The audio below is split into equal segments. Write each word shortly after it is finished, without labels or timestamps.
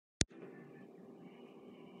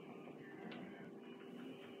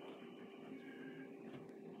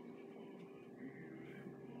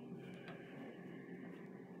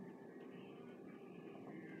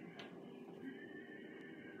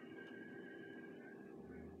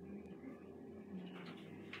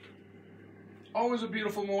Always a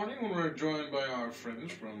beautiful morning when we're joined by our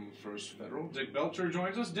friends from First Federal. Dick Belcher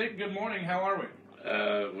joins us. Dick, good morning. How are we?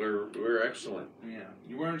 We're excellent. Yeah.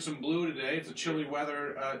 You're wearing some blue today. It's a chilly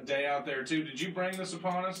weather day out there, too. Did you bring this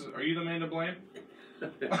upon us? Are you the man to blame?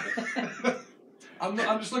 I'm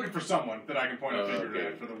just looking for someone that I can point a finger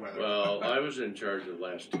at for the weather. Well, I was in charge of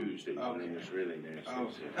last Tuesday when it was really nasty. Oh.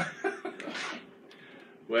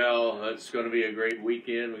 Well, it's going to be a great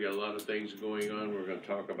weekend. We got a lot of things going on. We're going to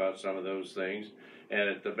talk about some of those things. And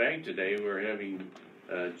at the bank today, we're having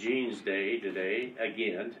Jeans Day today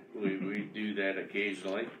again. We do that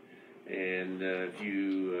occasionally. And if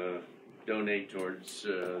you donate towards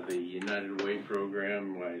the United Way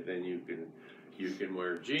program, why then you can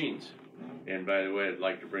wear jeans. And by the way, I'd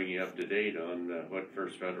like to bring you up to date on what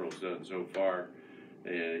First Federal's done so far.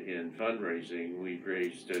 In fundraising, we've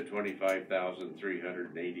raised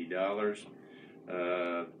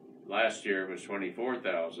 $25,380. Last year it was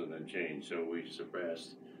 $24,000 and change, so we've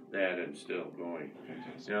surpassed that and still going.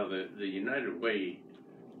 Now the United Way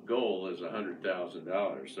goal is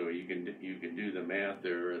 $100,000, so you can do the math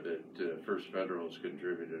there that First Federal has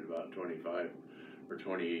contributed about 25 or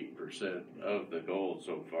 28% of the goal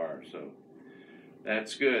so far, so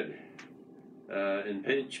that's good.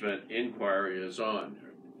 Impeachment inquiry is on.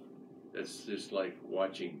 It's just like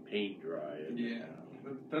watching paint dry. Yeah,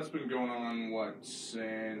 that's been going on,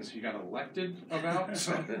 since he got elected about?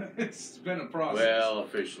 So it's been a process. Well,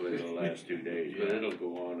 officially the last 2 days, but it'll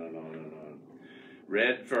go on and on and on.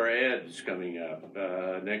 Red for Ed is coming up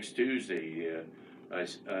next Tuesday. I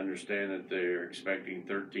understand that they're expecting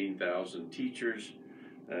 13,000 teachers.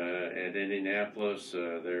 At Indianapolis,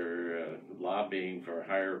 they're lobbying for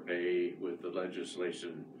higher pay with the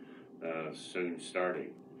legislation soon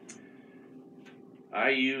starting.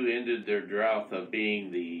 IU ended their drought of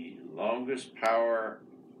being the longest Power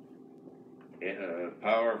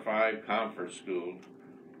 5 conference school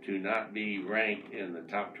to not be ranked in the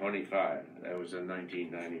top 25. That was in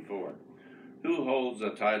 1994. Who holds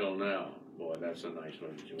the title now? Boy, that's a nice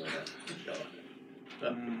one.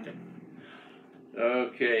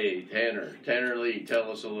 Okay, Tanner Lee,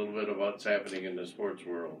 tell us a little bit about what's happening in the sports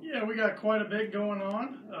world. Yeah, we got quite a bit going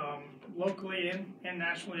on, locally and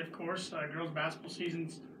nationally, of course. Girls basketball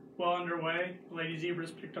season's well underway. The Lady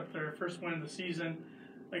Zebras picked up their first win of the season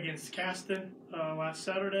against Caston last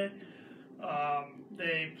Saturday.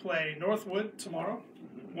 They play Northwood tomorrow,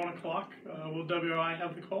 1 o'clock. Will WI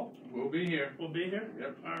have the call? We'll be here. We'll be here?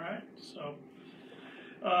 Yep. All right, so...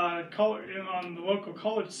 on the local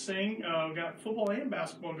college scene, we've got football and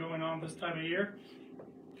basketball going on this time of year.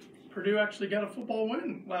 Purdue actually got a football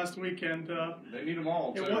win last weekend. They need them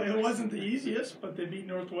all, too. It wasn't the easiest, but they beat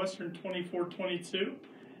Northwestern 24-22.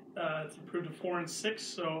 It's improved to 4-6,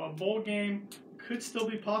 so a bowl game could still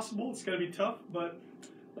be possible. It's going to be tough, but...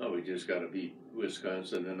 Oh, we just got to beat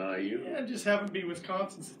Wisconsin and IU. Yeah, just haven't beat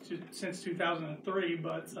Wisconsin since 2003,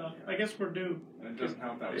 but I guess we're due. And it doesn't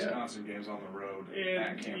help that Wisconsin game's on the road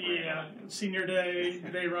at Camp Yeah, senior day,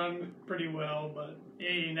 they run pretty well, but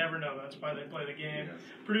you never know. That's why they play the game. Yes.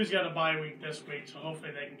 Purdue's got a bye week this week, so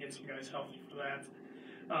hopefully they can get some guys healthy for that.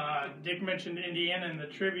 Dick mentioned Indiana in the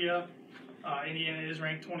trivia. Indiana is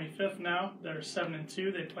ranked 25th now. They're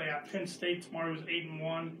 7-2. They play at Penn State. Tomorrow was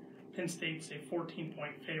 8-1. Penn State's a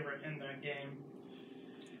 14-point favorite in that game.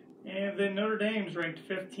 And then Notre Dame's ranked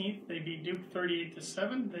 15th. They beat Duke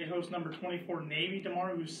 38-7. They host number 24 Navy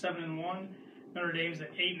tomorrow, who's 7-1. Notre Dame's an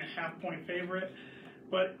 8.5-point favorite.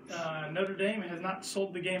 But Notre Dame has not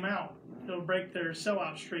sold the game out. It'll break their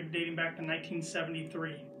sellout streak dating back to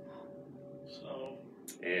 1973. So.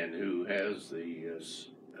 And who has the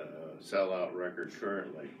sellout record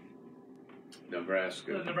currently?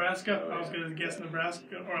 Nebraska. Nebraska? I was going to guess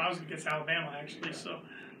Nebraska, or I was going to guess Alabama, actually, so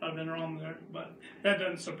I've been wrong there. But that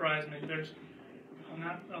doesn't surprise me. There's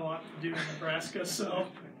not a lot to do in Nebraska, so.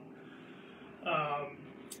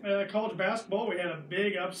 College basketball, we had a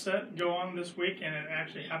big upset go on this week, and it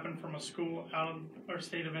actually happened from a school out of our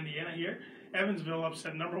state of Indiana here. Evansville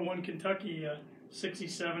upset number 1 Kentucky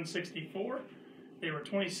 67-64. They were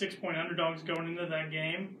 26-point underdogs going into that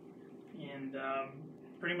game, and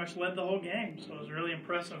pretty much led the whole game, so it was really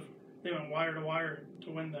impressive. They went wire to wire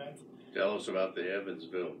to win that. Tell us about the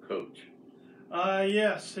Evansville coach.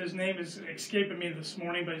 Yes, his name is escaping me this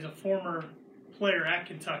morning, but he's a former player at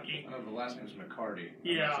Kentucky. I know the last name's McCarty.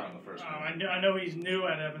 Yeah, on the first name. I know he's new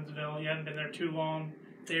at Evansville. He hadn't been there too long.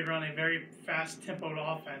 They run a very fast-tempoed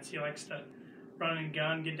offense. He likes to run and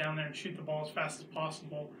gun, get down there and shoot the ball as fast as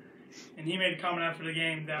possible. And he made a comment after the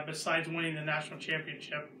game that besides winning the national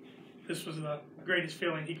championship, this was the greatest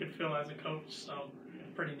feeling he could feel as a coach, so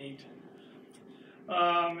pretty neat.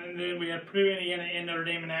 And then we had Purdue, Indiana, and Notre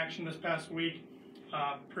Dame in action this past week.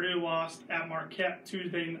 Purdue lost at Marquette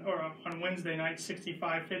on Wednesday night,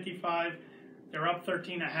 65-55. They were up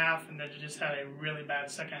 13.5, and they just had a really bad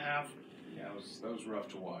second half. Yeah, that was rough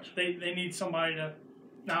to watch. They need somebody to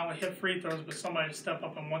not only hit free throws, but somebody to step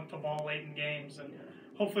up and want the ball late in games. And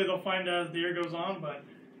hopefully they'll find out as the year goes on. But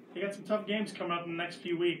they got some tough games coming up in the next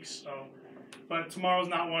few weeks. So, but tomorrow's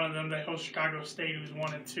not one of them. They host Chicago State, who's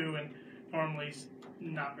 1-2, and normally is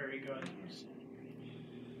not very good. So.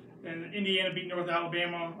 And Indiana beat North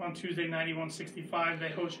Alabama on Tuesday, 91-65. They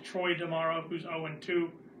host Troy tomorrow, who's 0-2.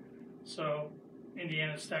 So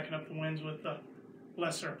Indiana's stacking up the wins with the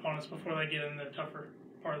lesser opponents before they get in the tougher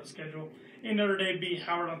part of the schedule. And Notre Dame beat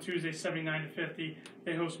Howard on Tuesday, 79-50.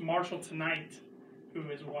 They host Marshall tonight, who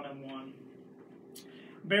is 1-1.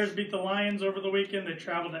 Bears beat the Lions over the weekend. They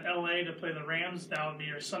traveled to L.A. to play the Rams. That would be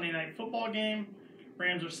your Sunday night football game.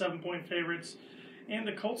 Rams are 7-point favorites. And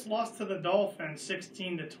the Colts lost to the Dolphins,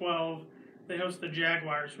 16-12. They host the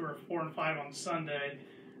Jaguars, who are 4-5 on Sunday.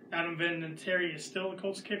 Adam Vinatieri is still the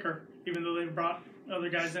Colts kicker, even though they brought other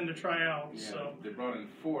guys in to try out. Yeah, so they brought in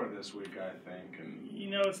 4 this week, I think. And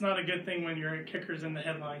it's not a good thing when your kicker's in the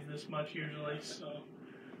headlines this much usually. So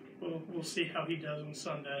we'll see how he does on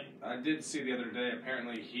Sunday. I did see the other day,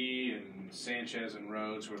 apparently he and Sanchez and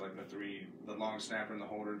Rhodes, who are like the long snapper and the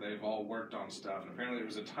holder, they've all worked on stuff. And apparently it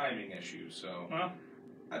was a timing issue. So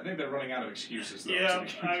I think they're running out of excuses, though. Yeah,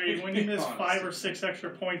 I mean, when you miss 5 or 6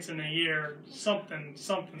 extra points in a year, something's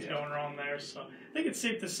going wrong there. So I think it's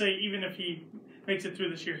safe to say, even if he makes it through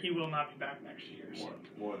this year, he will not be back next year. So.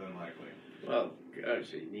 More than likely. Well, gosh,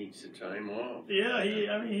 he needs the time off. Yeah,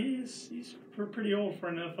 he's pretty old for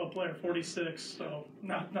an NFL player, 46. So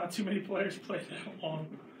not too many players play that long.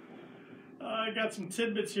 I got some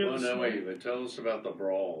tidbits here. Wait, but tell us about the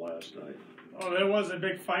brawl last night. Oh, there was a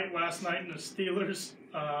big fight last night in the Steelers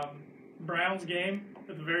Browns game.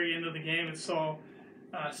 At the very end of the game, it saw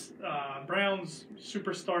Browns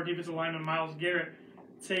superstar defensive lineman Myles Garrett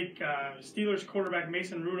take Steelers quarterback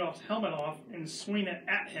Mason Rudolph's helmet off and swing it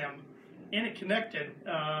at him, and it connected.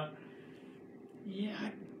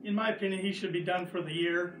 In my opinion, he should be done for the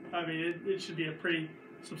year. I mean, it should be a pretty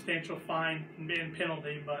substantial fine and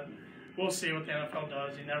penalty, but we'll see what the NFL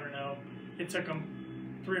does. You never know. It took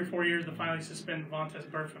them 3 or 4 years to finally suspend Vontaze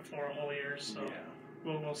Burfict for a whole year, so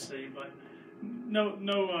we'll see. But no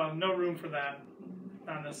room for that.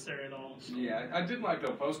 Not necessary at all. So. Yeah, I did like,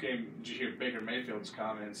 though, post-game, did you hear Baker Mayfield's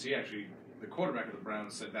comments? The quarterback of the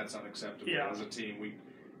Browns said that's unacceptable. As a team.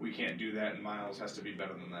 We can't do that, and Myles has to be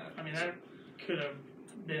better than that. I mean, that could have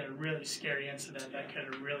been a really scary incident. That could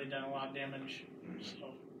have really done a lot of damage. So.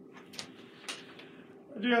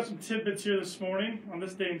 I do have some tidbits here this morning. On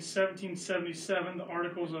this day in 1777, the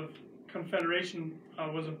Articles of Confederation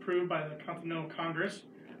was approved by the Continental Congress.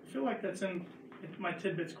 I feel like that's in my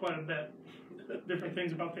tidbits quite a bit. Different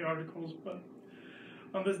things about the Articles. But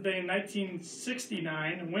on this day in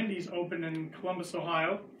 1969, Wendy's opened in Columbus,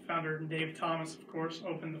 Ohio. Founder Dave Thomas, of course,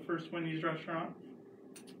 opened the first Wendy's restaurant.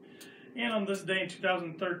 And on this day in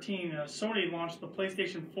 2013, Sony launched the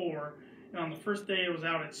PlayStation 4. And on the first day it was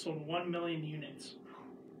out, it sold 1 million units.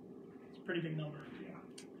 Pretty big number.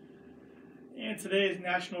 Yeah. And today is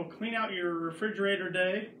National Clean Out Your Refrigerator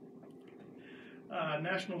Day,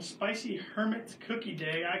 National Spicy Hermit Cookie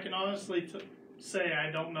Day. I can honestly say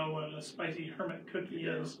I don't know what a spicy hermit cookie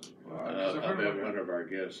is. I bet one of our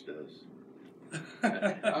guests does.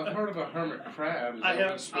 I've heard of a hermit crab. Is that what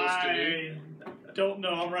it's supposed to be? I don't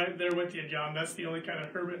know. I'm right there with you, John. That's the only kind of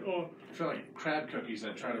hermit. Oh, I feel like crab cookies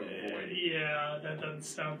I try to avoid. Yeah, that doesn't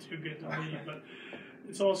sound too good to me, but.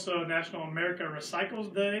 It's also National America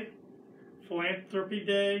Recycles Day, Philanthropy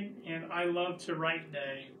Day, and I Love to Write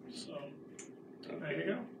Day. So, There you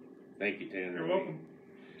go. Thank you, Tanner. You're welcome.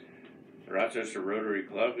 The Rochester Rotary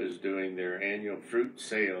Club is doing their annual fruit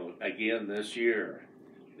sale again this year.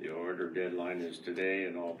 The order deadline is today,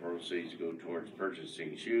 and all proceeds go towards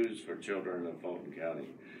purchasing shoes for children of Fulton County.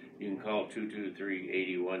 You can call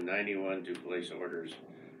 223-8191 to place orders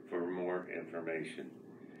for more information.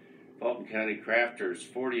 Fulton County Crafters'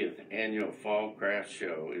 40th Annual Fall Craft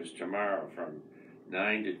Show is tomorrow from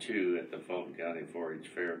 9 to 2 at the Fulton County 4-H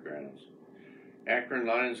Fairgrounds. Akron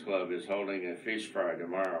Lions Club is holding a fish fry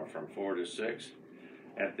tomorrow from 4 to 6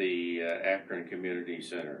 at the Akron Community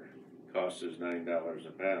Center. Cost is $9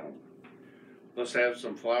 a pound. Let's have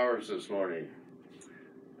some flowers this morning.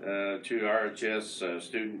 To RHS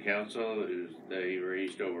Student Council, they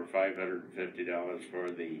raised over $550 for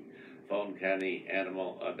the Fulton County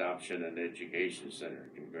Animal Adoption and Education Center.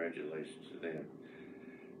 Congratulations to them.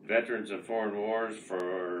 Veterans of Foreign Wars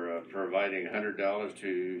for providing $100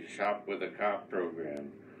 to Shop with a Cop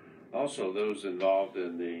program. Also, those involved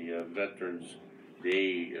in the Veterans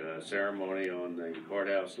Day ceremony on the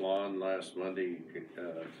courthouse lawn last Monday,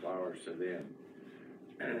 flowers to them.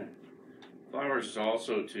 Flowers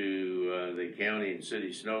also to the county and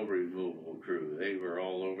city snow removal crew. They were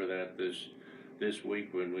all over that this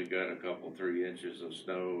week when we got a couple, 3 inches of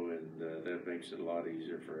snow, and that makes it a lot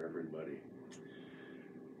easier for everybody.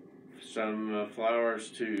 Some flowers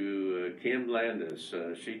to Kim Landis.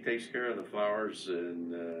 She takes care of the flowers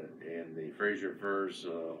and the Fraser firs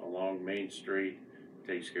along Main Street.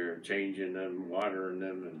 Takes care of changing them, watering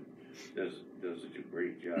them, and does a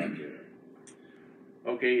great job there.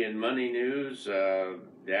 Okay, in money news,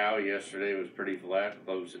 Dow yesterday was pretty flat,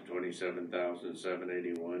 closed at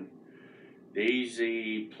 27,781.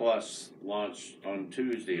 Daisy Plus launched on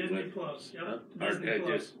Tuesday. Disney Plus, yep. Disney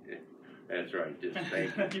Plus. That's right, Disney.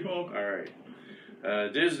 Thank you. You're welcome. All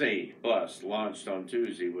right. Disney Plus launched on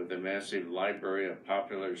Tuesday with a massive library of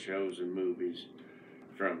popular shows and movies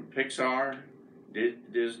from Pixar,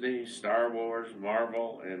 Disney, Star Wars,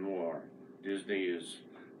 Marvel, and more. Disney is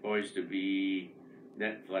poised to be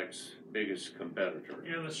Netflix's biggest competitor.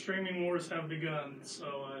 Yeah, the streaming wars have begun,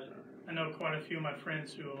 so I know quite a few of my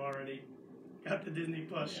friends who have already got the Disney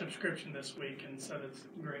Plus subscription this week and said it's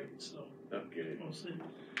great, so okay. We'll see.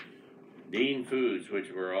 Dean Foods,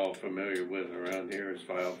 which we're all familiar with around here, has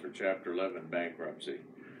filed for Chapter 11 bankruptcy.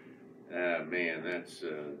 Man, that's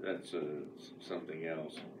something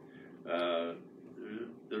else.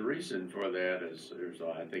 The reason for that is,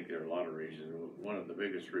 I think there are a lot of reasons. One of the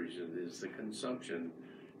biggest reasons is the consumption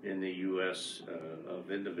in the U.S.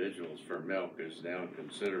 Of individuals for milk is down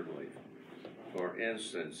considerably. For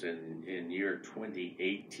instance, in year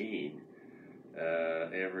 2018,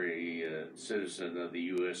 every citizen of the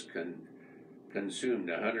U.S. consumed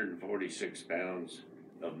 146 pounds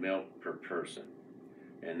of milk per person,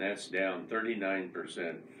 and that's down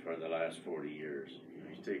 39% for the last 40 years.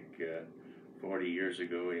 You take 40 years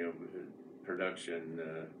ago, production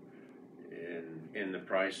in the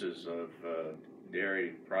prices of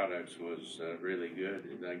dairy products was really good,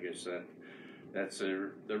 and I guess that's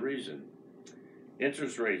the reason.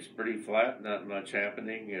 Interest rates pretty flat, not much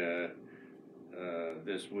happening.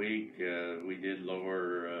 This week we did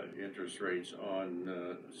lower interest rates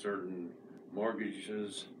on certain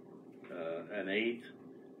mortgages, an eighth,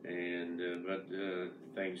 but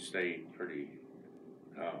things stayed pretty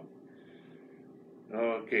calm.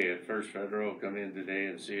 Okay, at First Federal, come in today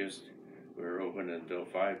and see us. We're open until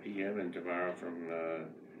 5 p.m. and tomorrow from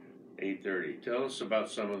 8:30. Tell us about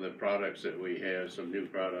some of the products that we have, some new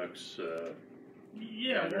products.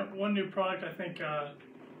 One new product I think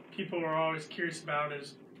people are always curious about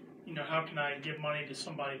is, how can I give money to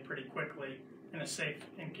somebody pretty quickly in a safe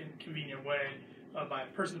and convenient way, by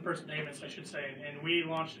person-to-person payments, I should say. And we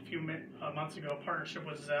launched a few months ago a partnership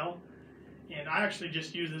with Zelle. And I actually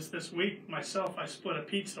just used this week myself. I split a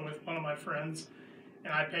pizza with one of my friends,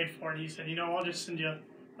 and I paid for it. He said, I'll just send you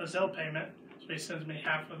a Zelle payment. So he sends me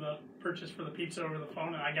half of the purchase for the pizza over the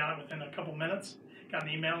phone, and I got it within a couple minutes. Got an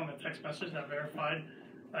email and a text message that verified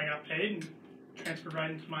I got paid and transferred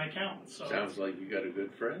right into my account. So sounds like you got a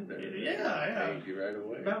good friend there. Yeah. Paid you right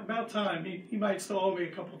away. About time. He might still owe me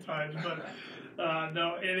a couple times, but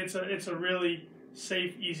no. And it's a really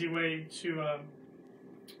safe, easy way to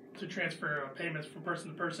transfer payments from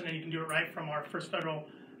person to person, and you can do it right from our First Federal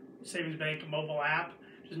Savings Bank mobile app.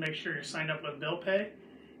 Just make sure you're signed up with Bill Pay,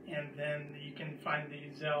 and then you can find the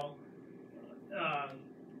Zelle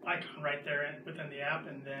icon right there within the app,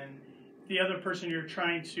 and then the other person you're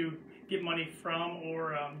trying to get money from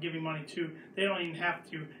or giving money to, they don't even have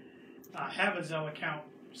to have a Zelle account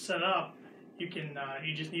set up. You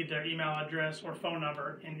just need their email address or phone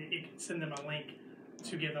number, and you can send them a link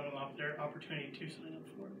to give them their opportunity to sign up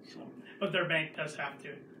for it. So, but their bank does have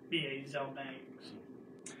to be a Zelle bank. So.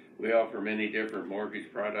 We offer many different mortgage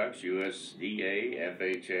products: USDA,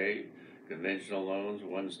 FHA, conventional loans,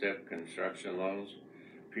 one-step construction loans,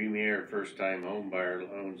 premier first-time home buyer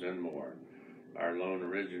loans, and more. Our loan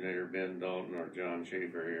originator, Ben Dalton or John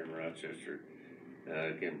Schaefer here in Rochester,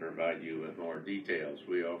 can provide you with more details.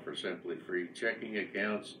 We offer simply free checking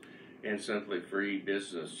accounts and simply free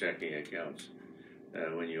business checking accounts.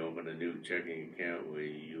 When you open a new checking account,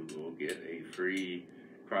 you will get a free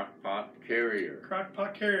crock-pot carrier.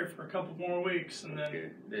 Crock-pot carrier for a couple more weeks, and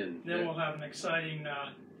then we'll have an exciting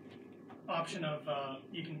option of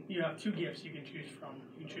you have 2 gifts you can choose from.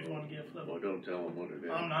 You can choose one gift. Well, don't tell them what it is.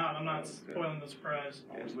 I'm not spoiling the surprise.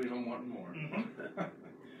 Yes, we don't want more. Mm-hmm.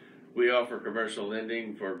 We offer commercial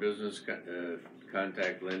lending for business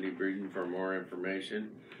contact Lindy Breeden for more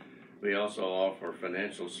information. We also offer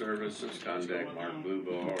financial services. Contact Mark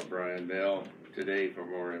Lubo or Brian Bell today for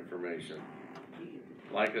more information.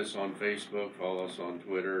 Like us on Facebook, follow us on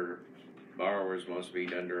Twitter. Borrowers must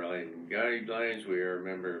meet underlying guidelines. We are a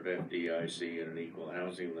member of FDIC and an equal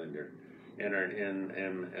housing lender. And our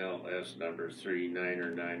NMLS numbers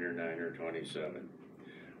 399927.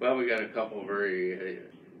 Well, we got a couple very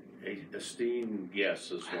esteemed guests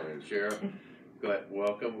this morning. Sheriff,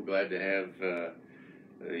 welcome. Glad to have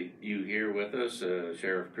you here with us.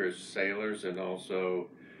 Sheriff Chris Sailors and also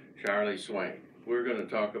Charlee Schwenk. We're going to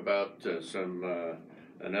talk about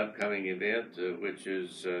an upcoming event, which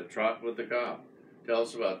is Trot with the Cop. Tell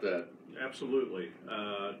us about that. Absolutely.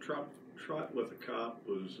 Trot with the Cop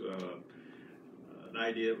was an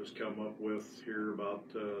idea that was come up with here about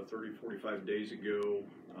 45 days ago.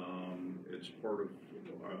 It's part of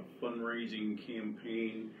a fundraising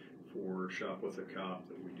campaign for Shop with a Cop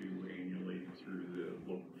that we do annually through the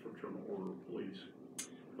local fraternal order of police.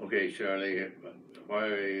 Okay, Charlee, why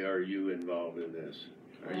are you involved in this?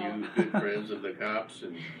 Are you good friends of the cops?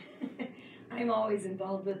 And I'm always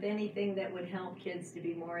involved with anything that would help kids to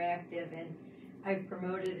be more active, and I've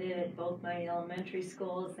promoted it at both my elementary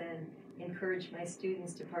schools and encouraged my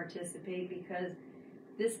students to participate because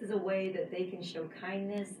this is a way that they can show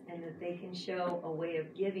kindness and that they can show a way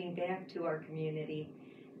of giving back to our community.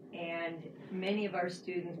 And many of our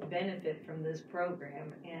students benefit from this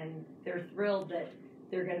program, and they're thrilled that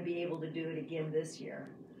they're going to be able to do it again this year.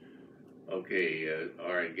 Okay,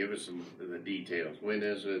 all right, give us some of the details. When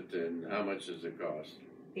is it and how much does it cost?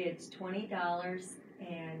 It's $20,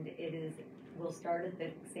 and we'll start at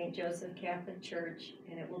the St. Joseph Catholic Church,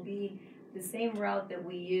 and it will be the same route that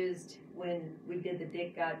we used when we did the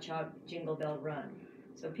Dick Gottschalk Jingle Bell Run.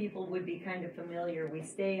 So people would be kind of familiar. We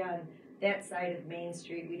stay on that side of Main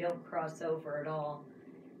Street. We don't cross over at all.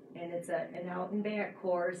 And it's an out and back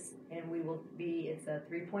course, and it's a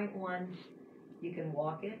 3.1. You can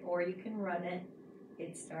walk it or you can run it.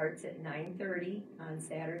 It starts at 9:30 on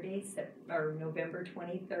Saturday, or November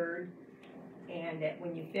 23rd. And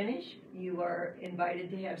when you finish, you are invited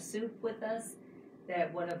to have soup with us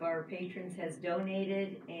that one of our patrons has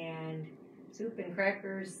donated, and soup and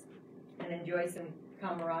crackers, and enjoy some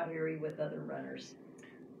camaraderie with other runners.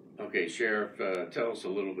 Okay, Sheriff, tell us a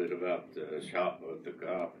little bit about Shop with the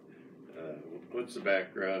Cop. What's the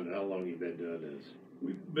background and how long you been doing this?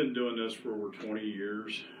 We've been doing this for over 20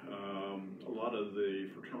 years. A lot of the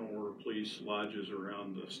fraternal order police lodges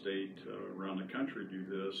around the state, around the country do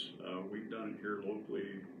this. We've done it here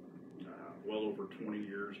locally well over 20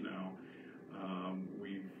 years now.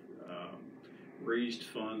 We've raised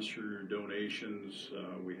funds through donations.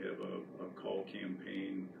 We have a call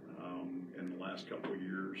campaign in the last couple of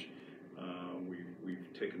years. We've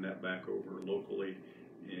taken that back over locally.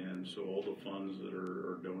 And so all the funds that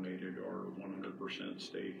are donated are 100%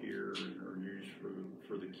 stay here and are used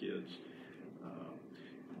for the kids.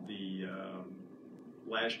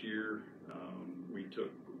 Last year we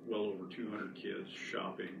took well over 200 kids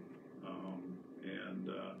shopping,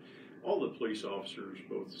 and all the police officers,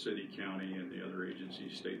 both city, county, and the other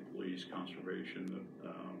agencies, state police, conservation,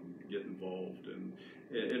 get involved, and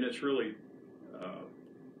it's really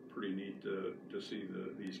pretty neat to see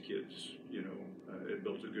these kids. It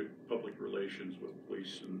builds a good public relations with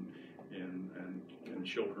police and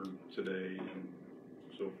children today and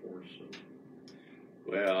so forth. So.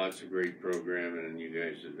 Well, it's a great program, and you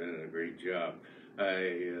guys have done a great job.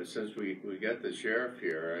 Since we got the sheriff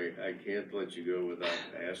here, I can't let you go without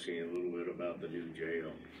asking a little bit about the new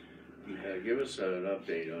jail. Give us an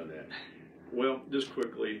update on that. Well, just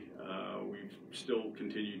quickly, we've still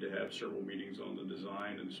continued to have several meetings on the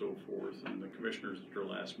design and so forth, and the commissioners at their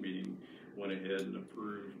last meeting went ahead and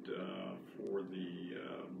approved for the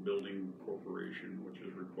building corporation, which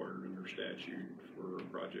is required under statute for a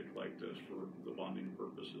project like this for the bonding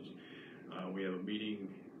purposes. We have a meeting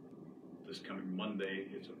this coming Monday.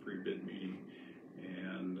 It's a pre-bid meeting,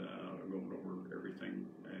 and going over everything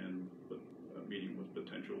and a meeting with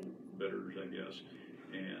potential bidders, I guess,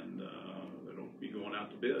 and it'll be going out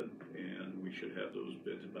to bid, and we should have those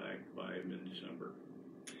bids back by mid-December.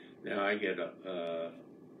 Now, I get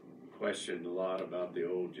questioned a lot about the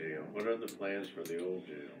old jail. What are the plans for the old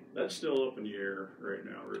jail? That's still up in the air right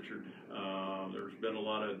now, Richard. There's been a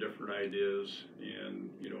lot of different ideas, and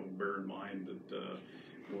bear in mind that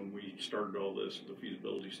when we started all this, the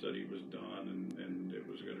feasibility study was done, and it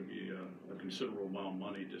was going to be a considerable amount of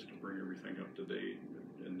money just to bring everything up to date,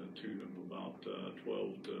 in the tune of about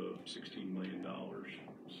 $12 to $16 million.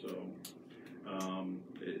 So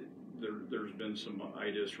there's been been some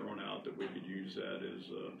ideas thrown out that we could use that as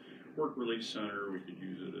a work release center. We could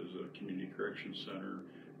use it as a community correction center.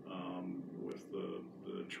 With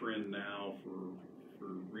the trend now for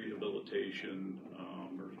rehabilitation,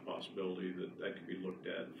 there's a possibility that could be looked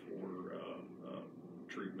at for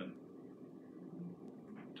treatment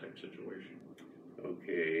type situation.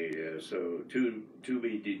 Okay, so to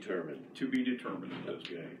be determined. To be determined.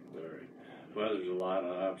 Okay, all right. Well, there's a lot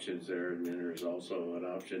of options there, and then there's also an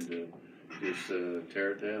option to just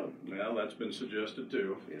tear it down. Well, that's been suggested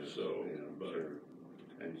too. Yes, So, yeah, but sure.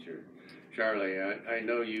 I'm sure. Charlie, I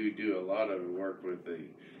know you do a lot of work with the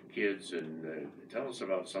kids, and tell us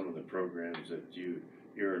about some of the programs that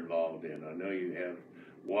you're involved in. I know you have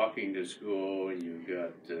walking to school, and you've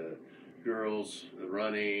got girls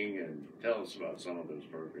running, and tell us about some of those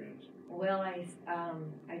programs. Well, I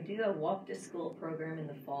do a walk to school program in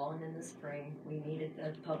the fall and in the spring. We meet at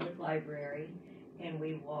the public library, and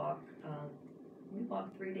we walk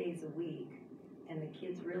 3 days a week, and the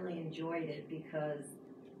kids really enjoyed it because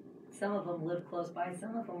some of them live close by,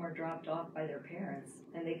 some of them are dropped off by their parents,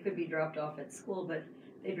 and they could be dropped off at school, but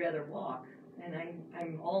they'd rather walk. And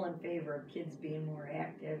I'm all in favor of kids being more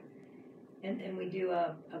active. And then we do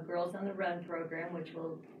a Girls on the Run program, which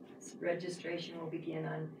registration will begin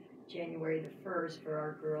on January the 1st for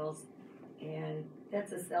our girls. And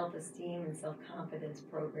that's a self-esteem and self-confidence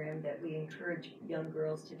program that we encourage young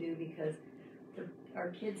girls to do because our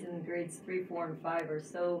kids in grades 3, 4, and 5 are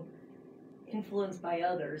so influenced by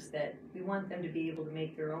others that we want them to be able to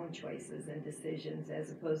make their own choices and decisions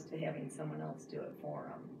as opposed to having someone else do it for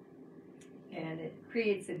them. And it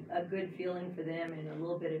creates a good feeling for them and a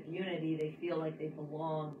little bit of unity. They feel like they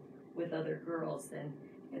belong with other girls. And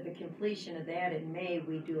at the completion of that in May,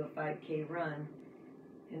 we do a 5K run.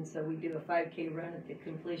 And so we do a 5K run at the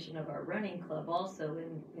completion of our running club also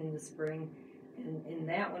in the spring. And in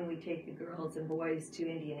that one, we take the girls and boys to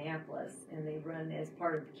Indianapolis, and they run as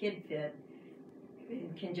part of Kid Fit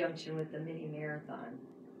in conjunction with the mini marathon.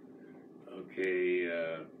 Okay,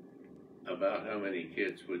 about how many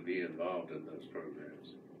kids would be involved in those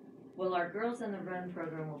programs? Well, our Girls on the Run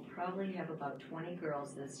program will probably have about 20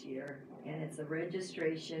 girls this year, and it's a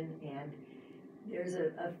registration, and there's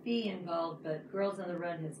a fee involved, but Girls on the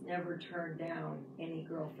Run has never turned down any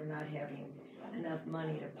girl for not having enough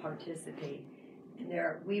money to participate. And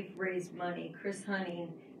we've raised money. Chris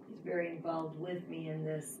Hunting is very involved with me in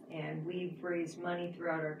this, and we've raised money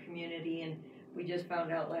throughout our community, and we just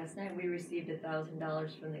found out last night we received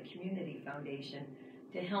 $1,000 from the Community Foundation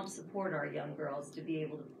to help support our young girls to be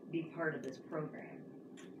able to be part of this program.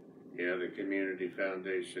 Yeah, the Community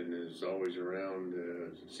Foundation is always around,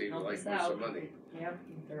 seems Help like us with out. some money. Yep,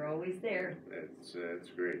 they're always there. That's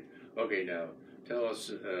great. Okay, now, tell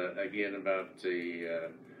us again about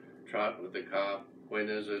the Trot with the Cop. When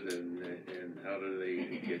is it, and how do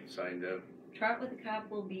they get signed up? Trot with the Cop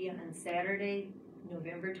will be on Saturday,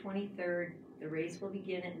 November 23rd. The race will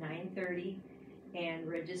begin at 9:30, and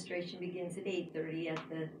registration begins at 8:30 at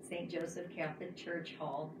the St. Joseph Catholic Church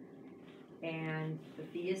Hall. And the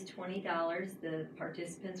fee is $20. The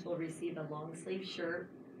participants will receive a long sleeve shirt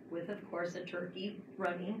with, of course, a turkey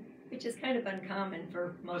running, which is kind of uncommon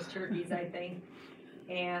for most turkeys, I think.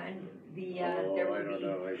 And there will I don't be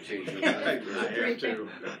know. I've seen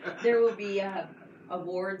there will be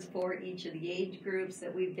awards for each of the age groups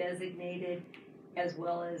that we've designated, as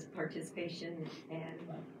well as participation, and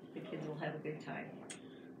the kids will have a good time.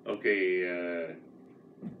 Okay,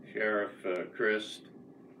 Sheriff Chris,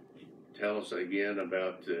 tell us again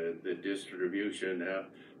about the distribution.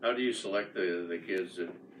 How do you select the kids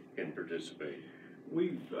that can participate?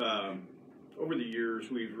 We've over the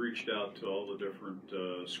years, we've reached out to all the different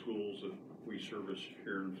schools that we service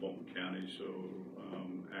here in Fulton County, so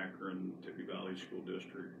Akron, Tippy Valley School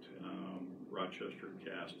District, Rochester,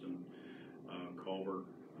 Caston, Culver.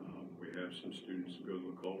 We have some students that go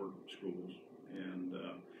to the Culver schools, and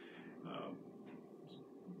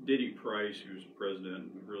Diddy Price, who's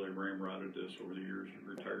president, really ramrodded this over the years,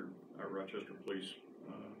 retired Rochester police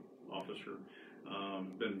officer.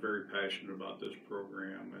 Been very passionate about this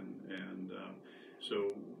program, and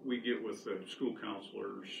so we get with the school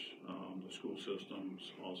counselors, the school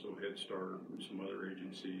systems, also Head Start and some other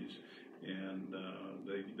agencies, and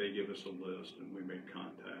they give us a list, and we make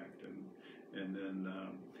contact, and then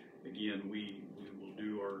again we will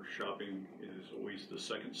do our shopping is always the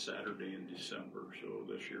second Saturday in December. So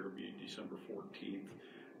this year will be December 14th.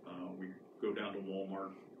 We go down to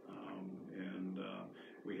Walmart, and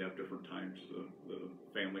we have different times the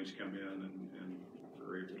families come in and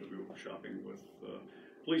are able to go shopping with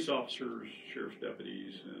police officers, sheriff's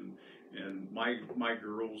deputies, and my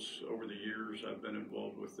girls over the years I've been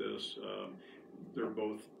involved with this.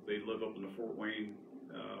 they live up in the Fort Wayne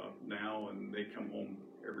now, and they come home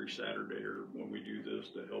every Saturday or when we do this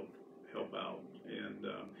to help out. And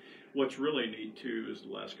what's really neat too is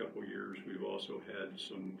the last couple of years we've also had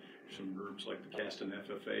some groups like the Caston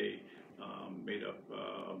FFA made up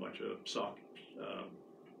a bunch of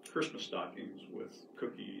Christmas stockings with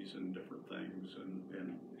cookies and different things,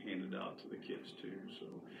 and handed out to the kids too. So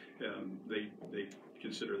they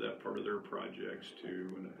consider that part of their projects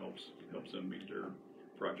too, and it helps them meet their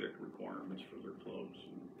project requirements for their clubs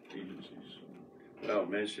and agencies. So. Well,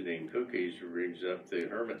 mentioning cookies brings up the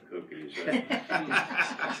hermit cookies.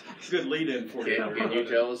 Good lead-in for you. Can you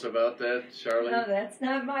tell us about that, Charlie? No, that's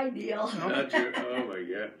not my deal. Not your, oh my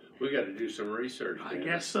God, we got to do some research. I then.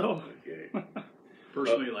 guess so. Okay.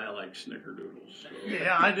 Personally, I like snickerdoodles. So.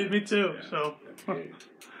 Yeah, I did. Me too. Yeah. So. Okay.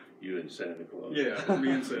 You and Santa Claus. Yeah,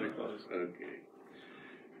 me and Santa Claus. Okay.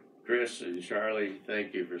 Chris and Charlie,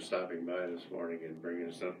 thank you for stopping by this morning and bringing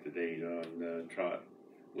us up to date on Trot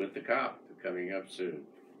with the Cop coming up soon.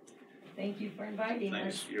 Thank you for inviting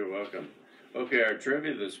us. You're welcome. Okay, our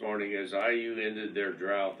trivia this morning is IU ended their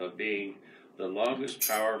drought of being the longest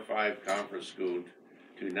Power 5 conference school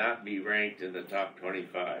to not be ranked in the top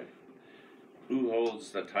 25. Who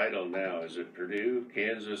holds the title now? Is it Purdue,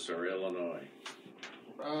 Kansas, or Illinois?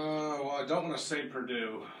 Well, I don't want to say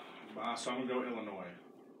Purdue, so I'm going to go Illinois.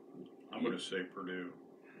 I'm going to say Purdue.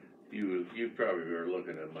 You probably were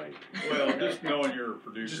looking at Mike. Well, just knowing you're a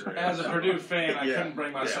Purdue. As a Purdue fan, I Yeah. couldn't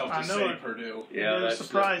bring myself Yeah. to I know say it. Purdue. Yeah, It was that's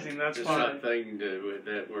surprising. That's it's fine. something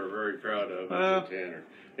that we're very proud of as a Tanner.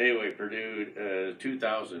 Anyway, Purdue,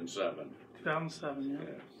 2007. 2007. Yeah.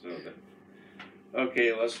 Yeah, so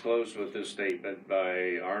okay, let's close with this statement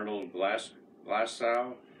by Arnold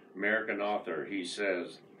Glasow, American author. He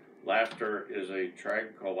says, "Laughter is a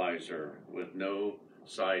tranquilizer with no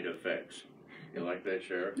side effects." You like that,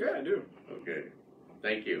 Sheriff? Yeah, I do. Okay.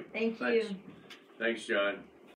 Thank you. Thank Thanks. you. Thanks, John.